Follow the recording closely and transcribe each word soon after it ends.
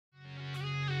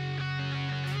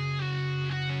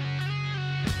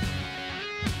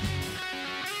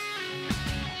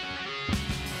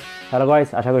Hello guys,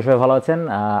 আশা করি সবাই ভালো আছেন।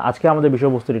 আজকে আমাদের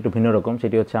বিষয়বস্তুটি একটু ভিন্ন রকম।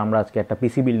 সেটি হচ্ছে আমরা আজকে একটা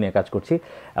পিসি বিল্ড নিয়ে কাজ করছি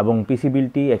এবং পিসি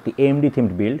বিল্ডটি একটি AMD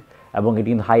থিমড বিল্ড এবং এটি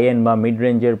কিন্তু হাই এন্ড বা মিড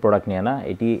রেঞ্জের প্রোডাক্ট নিয়ে না,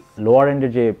 এটি লোয়ার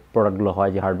এন্ডের যে প্রোডাক্টগুলো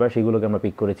হয়, যে হার্ডওয়্যার, সেগুলোকে আমরা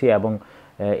পিক করেছি এবং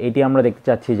এটি আমরা দেখতে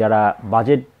চাচ্ছি যারা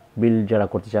বাজেট বিল্ড যারা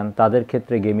করতে চান তাদের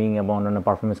ক্ষেত্রে গেমিং এবং অন্যান্য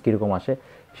পারফরমেন্স কীরকম আসে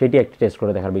সেটি একটি টেস্ট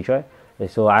করে দেখার বিষয়।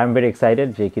 So I am very excited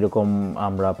যে কীরকম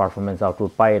আমরা পারফরমেন্স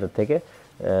আউটপুট পাই এটার থেকে।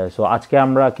 সো আজকে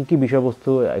আমরা কী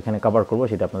বিষয়বস্তু এখানে কভার করব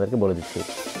সেটা আপনাদেরকে বলে দিচ্ছি।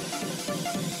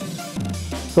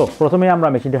 সো প্রথমে আমরা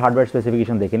মেশিনটির হার্ডওয়্যার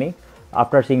স্পেসিফিকেশন দেখে নিই।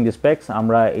 আফটার সিইং দি স্পেক্স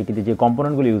আমরা এটিতে যে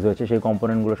কম্পোনেন্টগুলো ইউজ হয়েছে সেই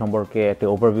কম্পোনেন্টগুলো সম্পর্কে একটা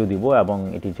ওভারভিউ দিব এবং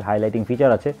এটির যে হাইলাইটিং ফিচার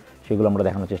আছে সেগুলো আমরা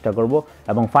দেখানোর চেষ্টা করব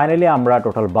এবং ফাইনালি আমরা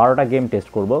টোটাল 12টা গেম টেস্ট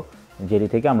করব, যেটি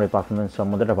থেকে আমরা এই পারফরমেন্স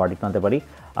সম্বন্ধে একটা ভার্ডিক্ট আনতে পারি।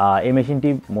 এই মেশিনটি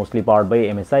mostly powered by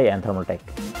MSI and Thermaltake।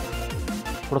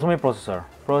 প্রথমে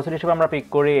প্রসেসর হিসেবে আমরা পিক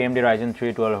করি AMD Ryzen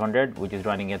 3 1200 which is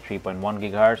running at 3.1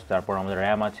 GHz। তারপর আমাদের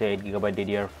RAM আছে 8 GB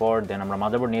DDR4। দেন আমরা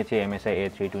মাদারবোর্ড নিয়েছি MSI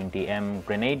A320M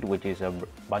Grenade which is a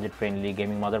budget friendly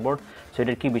gaming motherboard। So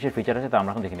এটার কী বিশেষ ফিচার আছে তা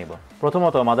আমরা এখন দেখে নিব।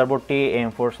 প্রথমত মাদারবোর্ডটি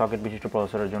AM4 সকেট বিশিষ্ট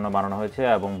প্রসেসরের জন্য বানানো হয়েছে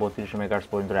এবং 32 মেগাহার্টজ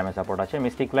পর্যন্ত RAM সাপোর্ট আছে।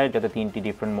 মিস্টিক লাইট, যাতে 3টি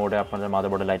ডিফারেন্ট মোডে আপনাদের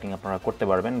মাদারবোর্ডে লাইটিং আপনারা করতে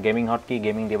পারবেন। Gaming hotkey,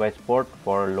 gaming device port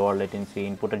for lower latency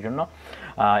ইনপুটের জন্য।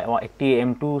 একটি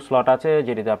M2 স্লট আছে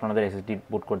যেটিতে আপনাদের SSD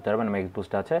বুট করতে পারবেন, ম্যাক্স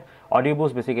বুস্ট আছে। Audio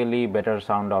boost basically better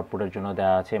sound আউটপুটের জন্য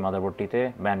দেওয়া আছে মাদারবোর্ডটিতে।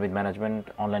 ব্যান্ডউইথ ম্যানেজমেন্ট,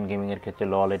 অনলাইন গেমিংয়ের ক্ষেত্রে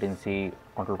লো লেটেন্সি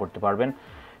কন্ট্রোল করতে পারবেন।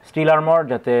 স্টিল আর্মর,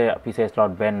 যাতে PCI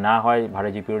স্লট ব্যান না হয় ভারী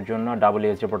জিপিউর জন্য। ডাবল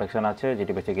ESD প্রোটেকশন আছে,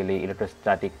 যেটি বেসিক্যালি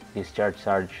ইলেকট্রোস্ট্যাটিক ডিসচার্জ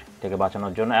সার্জ থেকে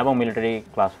বাঁচানোর জন্য। এবং মিলিটারি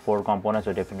ক্লাস 4 কম্পোনেন্টস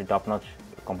ও ডেফিনেটলি টপ নচ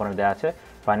কম্পোনেন্ট দেওয়া আছে।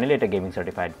 ফাইনালি এটা গেমিং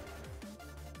সার্টিফাইড।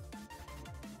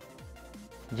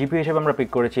 জিপি হিসেবে আমরা পিক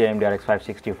করেছি AMD RX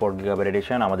 560 4GB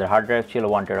এডিশন। আমাদের হার্ড ড্রাইভ ছিল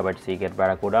 1TB Seagate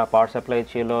Barracuda। Power supply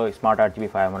ছিল smart RGB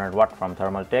 500W from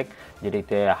Thermaltake,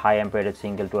 যেটিতে high অ্যাম্পিয়ারেজ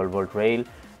single 12V rail,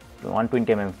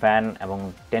 120mm fan এবং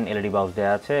 10 LED বাল্ব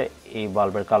দেওয়া আছে। এই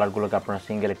বাল্বের কালারগুলোকে আপনারা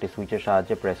সিঙ্গেল একটি সুইচের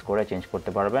সাহায্যে প্রেস করে চেঞ্জ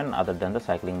করতে পারবেন other than the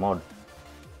cycling mode.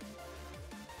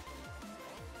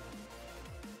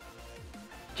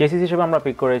 Chassis হিসেবে আমরা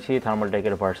পিক করেছি Thermaltake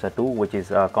Versa 2 which is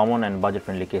a common and budget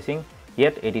friendly casing।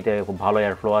 Yet এটিতে খুব ভালো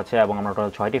এয়ার ফ্লো আছে এবং আমরা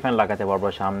টোটাল 6টি ফ্যান লাগাতে পারবো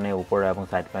সামনে, উপরে এবং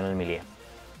সাইড প্যানেল মিলিয়ে।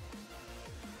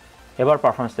 এবার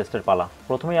পারফরমেন্স টেস্টের পালা।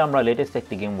 প্রথমেই আমরা লেটেস্ট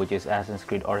একটি game which is Assassin's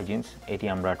Creed Origins এটি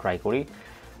আমরা ট্রাই করি।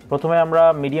 প্রথমে আমরা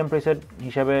মিডিয়াম প্রিসেট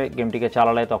হিসেবে গেমটিকে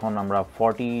চালালে তখন আমরা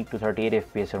 40 to 38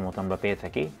 FPS এর মতো আমরা পেয়ে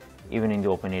থাকি, even in the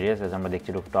open areas. Age আমরা দেখছি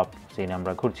রুফটপ সিনে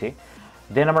আমরা ঘুরছি।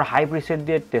 দেন আমরা হাই প্রিসেট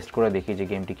দিয়ে টেস্ট করে দেখি যে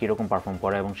গেমটি কীরকম পারফর্ম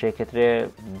করে এবং সেই ক্ষেত্রে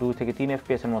 2 থেকে 3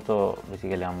 FPS এর মতো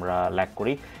বেসিক্যালি আমরা ল্যাগ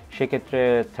করি। সেক্ষেত্রে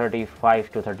 35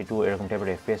 to 32 এরকম টাইপের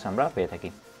FPS আমরা পেয়ে থাকি।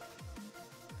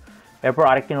 এরপর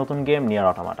আরেকটি নতুন গেম Nier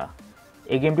Automata।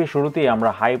 এই গেমটির শুরুতেই আমরা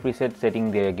হাই প্রিসেট সেটিং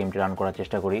দিয়ে গেমটি রান করার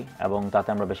চেষ্টা করি এবং তাতে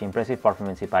আমরা বেশ impressive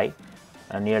পারফরমেন্সই pi.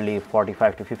 Nearly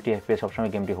 45 to 50 FPS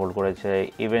সবসময় গেমটি হোল্ড করেছে,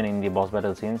 even in the boss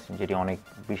battle scenes, যেটি অনেক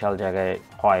বিশাল জায়গায়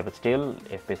হয়, বাট স্টিল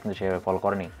FPS কিন্তু সেভাবে ফলো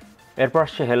করেনি। এরপর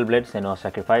আসছে Hellblade Senua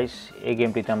স্যাক্রিফাইস। এই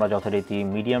গেমটিতে আমরা যথারীতি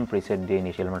মিডিয়াম প্রিসেট দিয়ে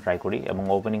ইনিশিয়াল আমরা ট্রাই করি এবং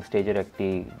ওপেনিং স্টেজের একটি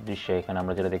দৃশ্য এখানে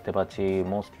আমরা যেটা দেখতে পাচ্ছি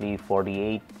মোস্টলি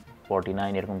 48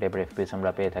 49 এরকম টাইপের FPS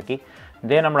আমরা পেয়ে থাকি।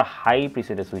 দেন আমরা হাই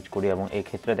প্রিসেটে সুইচ করি এবং এই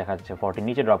ক্ষেত্রে দেখা যাচ্ছে 40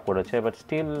 নিচে ড্রপ করেছে, বাট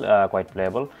স্টিল কোয়াইট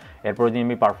প্লেয়েবল। এরপর যদি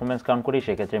আমি পারফরমেন্স কাউন্ট করি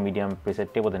সেক্ষেত্রে মিডিয়াম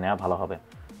প্রিসেটটি বোধহয় নেওয়া ভালো হবে।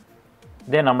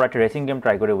 দেন আমরা একটা রেসিং গেম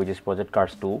ট্রাই করি which is Project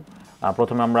Cars 2।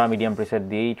 প্রথমে আমরা মিডিয়াম প্রিসেট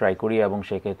দিয়েই ট্রাই করি এবং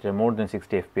সেক্ষেত্রে মোর দেন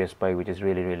 60 FPS pi which is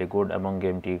really good এবং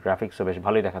গেমটি গ্রাফিক্সও বেশ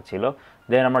ভালোই দেখাচ্ছিল।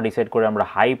 দেন আমরা ডিসাইড করে আমরা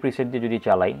হাই প্রিসেট দিয়ে যদি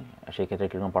চালাই সেক্ষেত্রে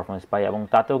কীরকম পারফরমেন্স পাই এবং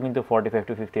তাতেও কিন্তু 45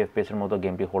 to 50 FPS এর মতো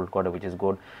গেমটি হোল্ড করে which is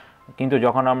গুড। কিন্তু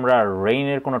যখন আমরা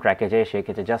রেইনের কোনো ট্র্যাকে যাই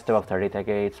সেক্ষেত্রে জাস্ট অ্যাবাভ 30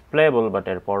 থাকে। ইটস প্লেয়েবল, বাট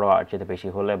এরপরও আর যেতে বেশি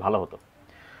হলে ভালো হতো।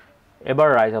 এবার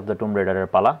রাইজ অফ দ্য টুম রেডারের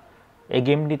পালা। এই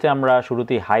গেমটিতে আমরা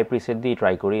শুরুতেই হাই প্রিসেট দিয়ে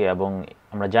ট্রাই করি এবং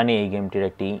আমরা জানি এই গেমটির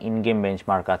একটি ইন গেম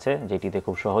বেঞ্চমার্ক আছে যেটিতে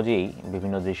খুব সহজেই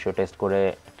বিভিন্ন দৃশ্য টেস্ট করে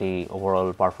একটি ওভারঅল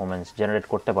পারফরমেন্স জেনারেট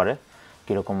করতে পারে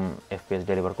কীরকম FPS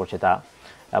ডেলিভার করছে তা,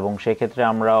 এবং সেই ক্ষেত্রে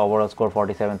আমরা ওভারঅল স্কোর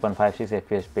 47.56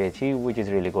 FPS পেয়েছি which is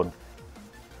really গুড।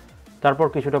 তারপর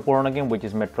কিছুটা পুরোনো game which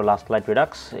is Metro Last Light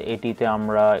Redux। এটিতে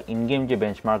আমরা ইন গেম যে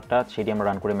বেঞ্চমার্কটা সেটি আমরা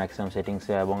রান করি ম্যাক্সিমাম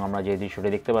সেটিংসে এবং আমরা যে দৃশ্যটি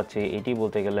দেখতে পাচ্ছি এটি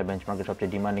বলতে গেলে বেঞ্চমার্কের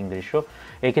সবচেয়ে ডিমান্ডিং দৃশ্য।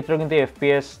 এই ক্ষেত্রেও কিন্তু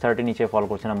FPS 30 নিচে ফল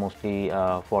করছে না, মোস্টলি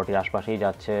 40 আশপাশেই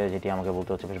যাচ্ছে, যেটি আমাকে বলতে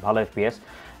হচ্ছে বেশ ভালো FPS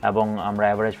এবং আমরা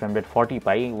average frame rate 40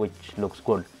 pi which looks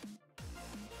good।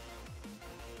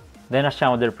 দেন আসছে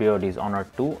আমাদের প্রিয় Dishonored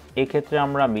 2। এই ক্ষেত্রে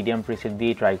আমরা মিডিয়াম প্রিসেট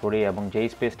দিয়ে ট্রাই করি এবং যেই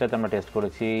স্পেসটাতে আমরা টেস্ট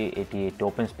করেছি এটি একটি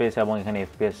ওপেন স্পেস এবং এখানে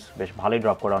FPS বেশ ভালোই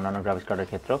ড্রপ করে অন্যান্য গ্রাফিক্স কার্ডের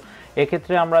ক্ষেত্রেও।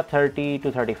 এক্ষেত্রে আমরা 30 to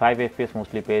 35 FPS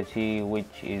মোস্টলি পেয়েছি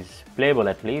which is playable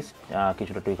at least,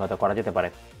 কিছুটা টুইক হয়তো করা যেতে পারে।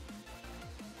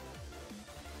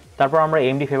 তারপর আমরা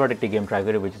AMD ফেভারিট একটি গেম ট্রাই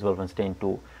করি which is Wolfenstein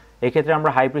 2। এক্ষেত্রে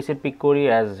আমরা হাই প্রিসেট পিক করি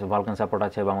অ্যাজ ভালকান সাপোর্ট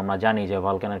আছে এবং আমরা জানি যে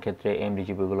ভালকানের ক্ষেত্রে AMD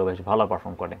জিপিগুলো বেশ ভালো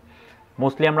পারফর্ম করে।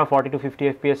 মোস্টলি আমরা 40 to 50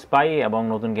 FPS পাই এবং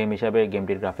নতুন গেম হিসাবে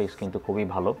গেমটির গ্রাফিক্স কিন্তু খুবই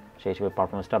ভালো, সেই হিসেবে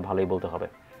পারফরমেন্সটা ভালোই বলতে হবে।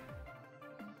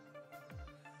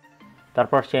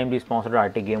 তারপর আসছে AMD স্পন্সর্ড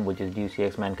আরেকটি game which is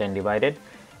Deus mankind divided.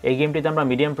 এই গেমটিতে আমরা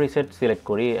মিডিয়াম প্রিসেট সিলেক্ট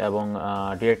করি এবং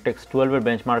DirectX 12 এর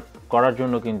বেঞ্চমার্ক করার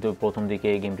জন্য কিন্তু প্রথম দিকে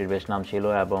এই গেমটির বেশ নাম ছিল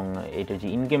এবং এটার যে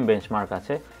ইন গেম বেঞ্চমার্ক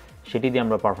আছে সেটি দিয়ে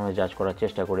আমরা পারফরমেন্স জাজ করার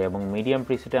চেষ্টা করি এবং মিডিয়াম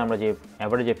প্রিসেটে আমরা যে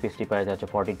অ্যাভারেজ এফপিএসটি পাই যাচ্ছে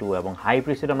 42 এবং হাই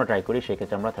প্রিসেট আমরা ট্রাই করি,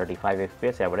 সেক্ষেত্রে আমরা 35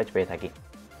 FPS অ্যাভারেজ পেয়ে থাকি।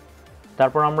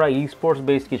 তারপর আমরা ই স্পোর্টস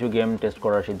বেসড কিছু গেম টেস্ট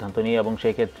করার সিদ্ধান্ত নিই এবং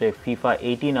সেই ক্ষেত্রে FIFA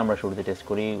 18 আমরা শুরুতে টেস্ট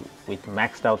করি with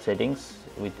maxed out settings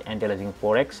with অ্যান্টিলাইজিং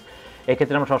 4x।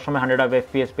 এক্ষেত্রে আমরা সবসময় 100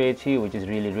 FPS পেয়েছি উইচ ইজ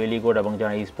রিয়েলি গুড এবং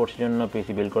যারা ই স্পোর্টসের জন্য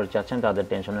পিসি বিল্ড করতে চাচ্ছেন তাদের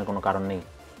টেনশনের কোনো কারণ নেই।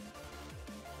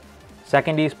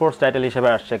 সেকেন্ড ই স্পোর্টস টাইটেল হিসেবে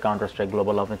আসছে কাউন্টার স্ট্রাইক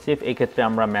গ্লোবাল অফেন্সিভ। এই ক্ষেত্রে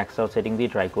আমরা ম্যাক্স আউট সেটিং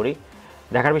দিয়ে ট্রাই করি।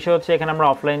 দেখার বিষয় হচ্ছে এখানে আমরা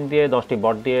অফলাইন দিয়ে 10টি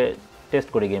বট দিয়ে টেস্ট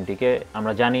করি গেমটিকে।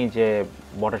 আমরা জানি যে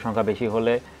বটের সংখ্যা বেশি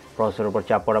হলে প্রসেসরের উপর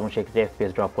চাপ পড়ে এবং সেক্ষেত্রে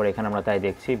এফপিএস ড্রপ করে, এখানে আমরা তাই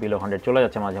দেখছি বিলো 100 চলে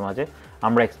যাচ্ছে মাঝে মাঝে।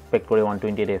 আমরা এক্সপেক্ট করি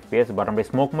 128 FPS, বাট আমরা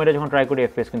স্মোক মেরে যখন ট্রাই করি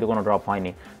এফপিএস কিন্তু কোনো ড্রপ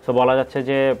হয়নি। সো বলা যাচ্ছে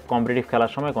যে কম্পিটিটিভ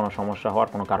খেলার সময় কোনো সমস্যা হওয়ার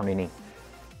কোনো কারণই নেই।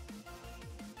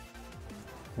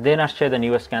 দেন আসছে the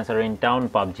newest cancer in town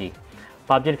PUBG.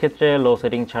 পাবজির ক্ষেত্রে লো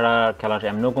সেটিং ছাড়া খেলার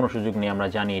এমনও কোনো সুযোগ নেই। আমরা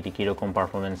জানি এটি কীরকম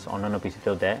পারফরমেন্স অন্যান্য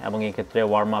পিসিতেও দেয় এবং এই ক্ষেত্রে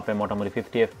ওয়ার্ম আপে মোটামুটি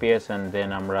 50 FPS অ্যান্ড দেন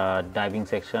আমরা diving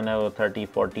সেকশনেও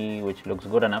 30-40 which looks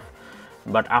good enough,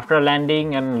 but after landing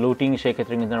and looting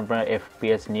সেক্ষেত্রে কিন্তু আমরা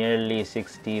FPS নিয়ারলি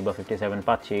 60 বা 57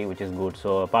 পাচ্ছি উইচ ইজ গুড।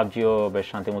 সো পাবজিও বেশ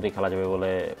শান্তিমতোই খেলা যাবে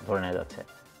বলে ধরে নেওয়া যাচ্ছে।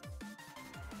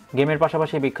 গেমের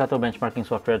পাশাপাশি বিখ্যাত বেঞ্চমার্কিং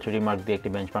সফটওয়্যার 3D মার্ক দিয়ে একটি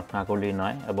বেঞ্চমার্ক না করলেই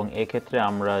নয় এবং এক্ষেত্রে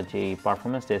আমরা যেই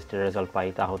পারফরমেন্স টেস্টের রেজাল্ট পাই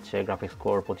তা হচ্ছে গ্রাফিক্স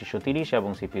স্কোর 2530 এবং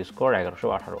CPU score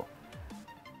 1118।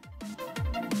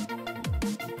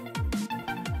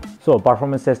 So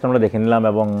performance test আমরা দেখে নিলাম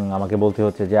এবং আমাকে বলতে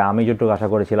হচ্ছে যে আমি যেটুকু আশা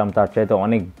করেছিলাম তার চাইতে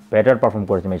অনেক বেটার পারফর্ম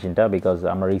করেছে মেশিনটা, বিকজ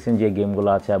আমরা রিসেন্ট যে গেমগুলো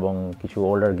আছে এবং কিছু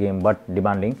ওল্ডার গেম বাট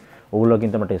ডিমান্ডিং ওগুলো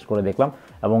কিন্তু আমরা টেস্ট করে দেখলাম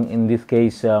এবং ইন দিস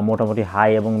কেস মোটামুটি হাই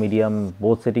এবং মিডিয়াম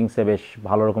বোথ সেটিংসে বেশ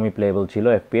ভালো রকমই প্লেয়েবল ছিল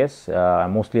এফপিএস।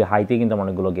 মোস্টলি হাইতেই কিন্তু আমরা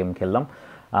অনেকগুলো গেম খেললাম।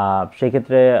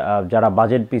 সেক্ষেত্রে যারা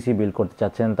বাজেট পিসি বিল্ড করতে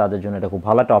চাচ্ছেন তাদের জন্য এটা খুব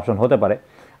ভালো একটা অপশন হতে পারে।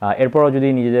 এরপরও যদি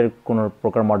নিজেদের কোনো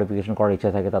প্রকার মডিফিকেশন করার ইচ্ছা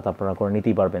থাকে তাতে আপনারা করে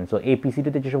নিতেই পারবেন। সো এই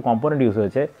পিসিটিতে যেসব কম্পোনেন্ট ইউজ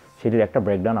হয়েছে সেটির একটা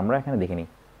ব্রেকডাউন আমরা এখানে দেখে নিই।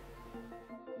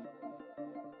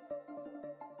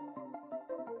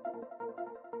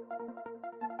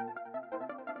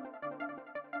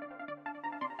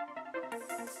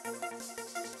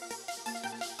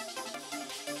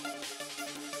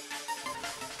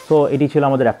 সো এটি ছিল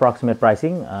আমাদের অ্যাপ্রক্সিমেট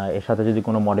প্রাইসিং। এর সাথে যদি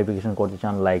কোনো মডিফিকেশন করতে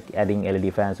চান লাইক অ্যাডিং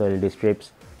এলইডি ফ্যান্স ও এলইডি স্ট্রিপস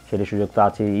সেটির সুযোগ তো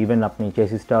আছে। ইভেন আপনি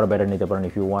চেসিসটা আরও বেটার নিতে পারেন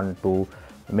if you want to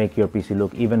make your PC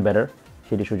look even better,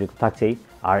 সেটির সুযোগ থাকছেই।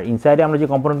 আর ইনসাইডে আমরা যে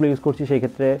কম্পোনেন্টগুলো ইউজ করছি সেই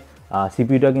ক্ষেত্রে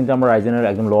সিপিইউটা কিন্তু আমরা রাইজেনের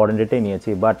একদম লোয়ার এন্ডেটাই নিয়েছি,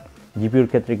 বাট জিপিইউর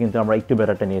ক্ষেত্রে কিন্তু আমরা একটু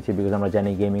বেটারটা নিয়েছি বিকজ আমরা জানি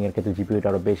গেমিংয়ের ক্ষেত্রে জিপিইউটা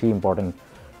আরও বেশি ইম্পর্টেন্ট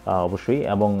অবশ্যই।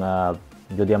 এবং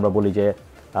যদি আমরা বলি যে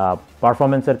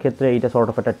পারফরমেন্সের ক্ষেত্রে এইটা সর্ট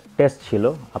অফ একটা টেস্ট ছিল।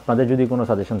 আপনাদের যদি কোনো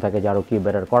সাজেশন থাকে যে আরও কি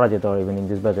বেটার করা যেতে পারে ইভেন ইন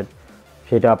দিস বাজেট,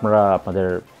 সেটা আপনারা আপনাদের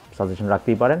সাজেশন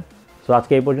রাখতেই পারেন। সো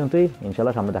আজকে এই পর্যন্তই,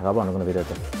 ইনশাআল্লাহ সামনে দেখা হবে অন্য কোনো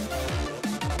ভিডিওতে।